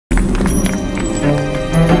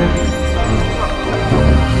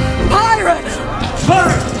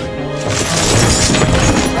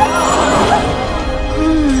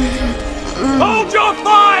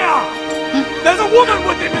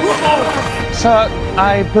Sir,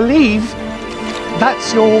 I believe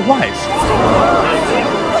that's your wife.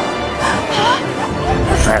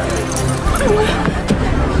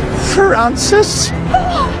 Francis?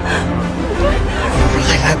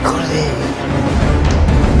 I've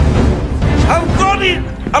got it!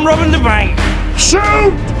 I'm robbing the bank! Shoot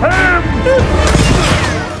him!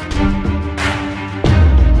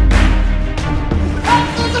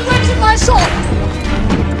 There's a witch in my shop!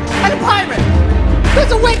 And a pirate!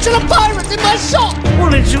 There's a witch and a pirate in my shop!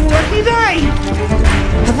 Well, it's a lucky day!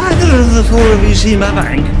 Have either of the four of you seen my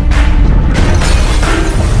bank?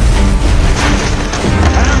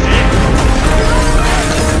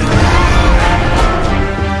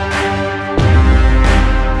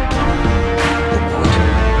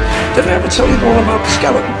 Did I ever tell you all about the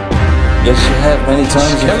skeleton? Yes, you have many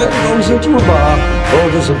times. Skeleton goes into a bar,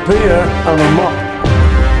 orders a beer and a mop.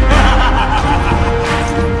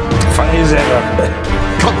 Funny as ever.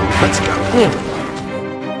 Come on, let's go.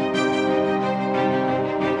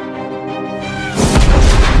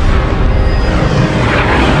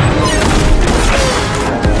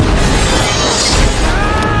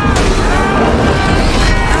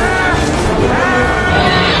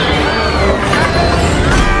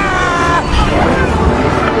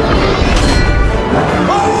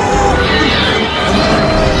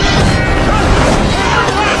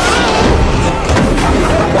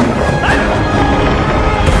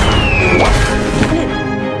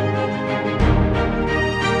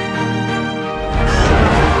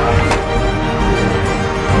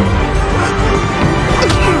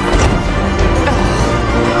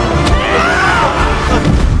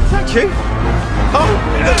 Thank you. Oh.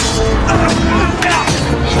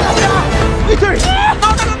 What are you doing?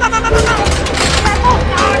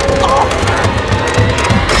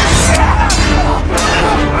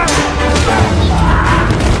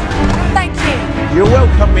 Thank you. You're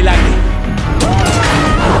welcome, milady.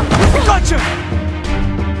 Gotcha!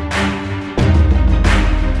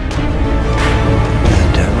 The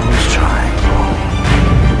Devil's Triangle.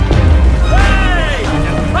 Hey!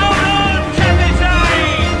 Hold on, Captain!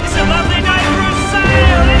 It's a lovely night for a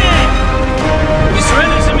sail, isn't it? You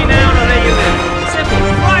surrender to me now and I'll let you live. Simple.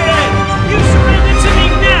 Right then. You surrender to me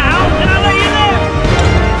now and I'll let you live.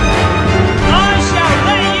 I shall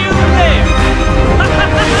let you live.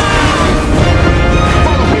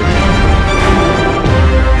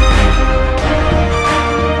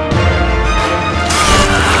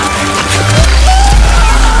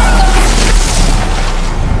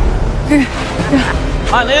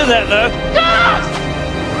 I knew that though.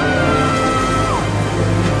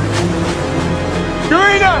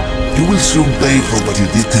 Karina! You will soon pay for what you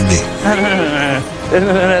did to me.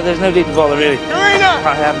 No, there's no need to bother, really. Karina!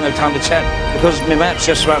 I have no time to chat because my map's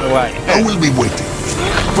just run away. I will be waiting.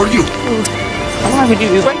 For you. Why would you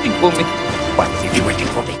be waiting for me? Why would you be waiting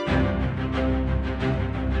for me?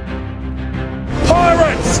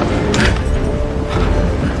 Pirates!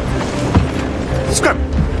 Scrap!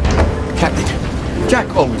 Captain,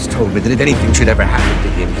 Jack always told me that if anything should ever happen to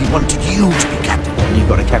him, he wanted you to be captain. You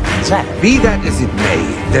got a captain's hat. Be that as it may,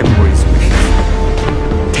 them were his wishes.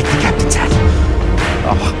 Take the captain's hat.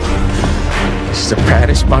 Oh, this is the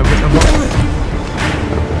proudest moment of my life.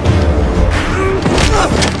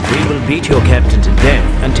 We will beat your captain to death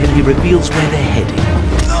until he reveals where they're heading.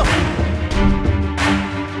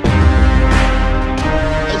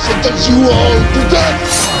 I sentence you all to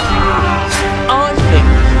death! I think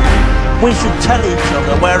we should tell each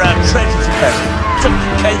other where our treasures are buried, just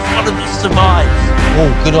in case one of us survives. Oh,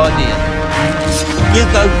 good idea. You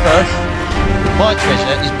go first. My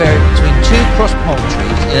treasure is buried between two cross palm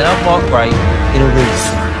trees in an unmarked grave in a roof.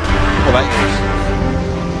 What about yours?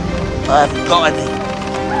 I haven't got any.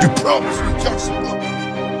 You promised me, Jackson.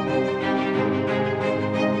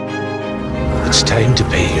 It's time to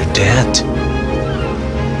pay your debt.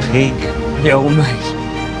 Pig. The old mate.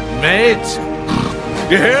 Mate!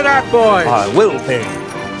 You hear that, boy? I will pay.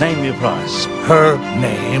 Name your price. Her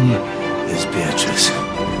name is Beatrice.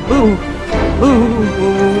 Ooh.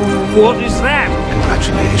 What is that?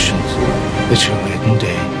 Congratulations. It's your wedding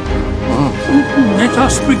day. Let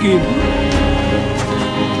us begin.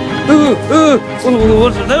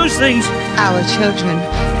 What are those things? Our children.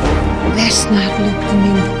 Let's not look them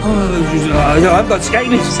in. Oh, I've got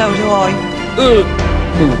scabies. So do I.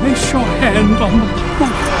 Place your hand on the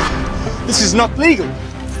book. This is not legal.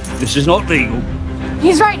 This is not legal.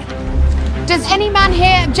 He's right. Does any man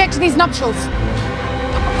here object to these nuptials?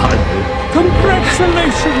 I do.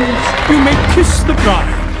 Congratulations. You may kiss the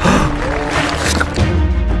bride.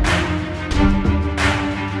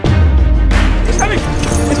 It's coming!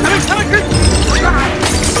 It's coming! It's coming!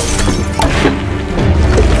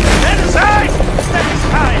 Head aside!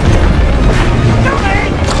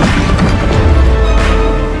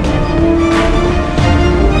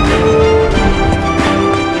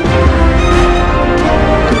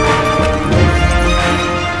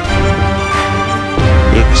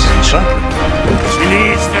 Exactly. She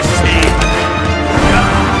needs the sea.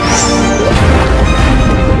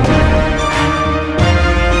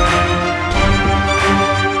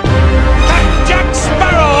 Jack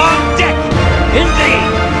Sparrow on deck!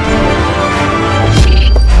 Indeed!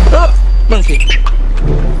 Oh, monkey.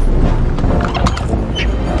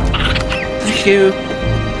 Thank you.